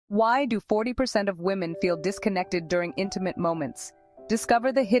Why do 40% of women feel disconnected during intimate moments?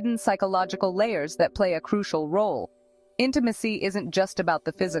 Discover the hidden psychological layers that play a crucial role. Intimacy isn't just about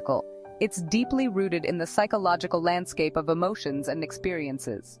the physical. It's deeply rooted in the psychological landscape of emotions and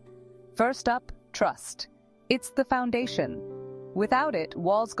experiences. First up, trust. It's the foundation. Without it,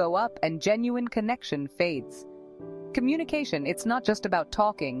 walls go up and genuine connection fades. Communication, it's not just about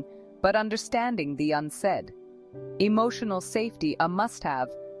talking, but understanding the unsaid. Emotional safety, a must-have,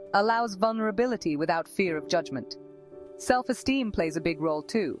 allows vulnerability without fear of judgment. Self-esteem plays a big role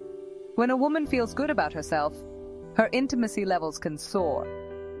too. When a woman feels good about herself, her intimacy levels can soar.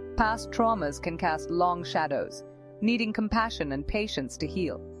 Past traumas can cast long shadows, needing compassion and patience to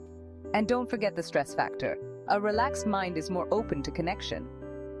heal. And don't forget the stress factor. A relaxed mind is more open to connection.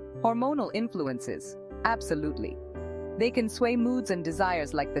 Hormonal influences, absolutely. They can sway moods and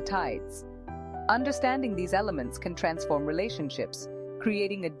desires like the tides. Understanding these elements can transform relationships,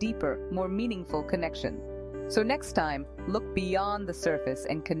 creating a deeper, more meaningful connection. So next time, look beyond the surface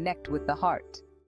and connect with the heart.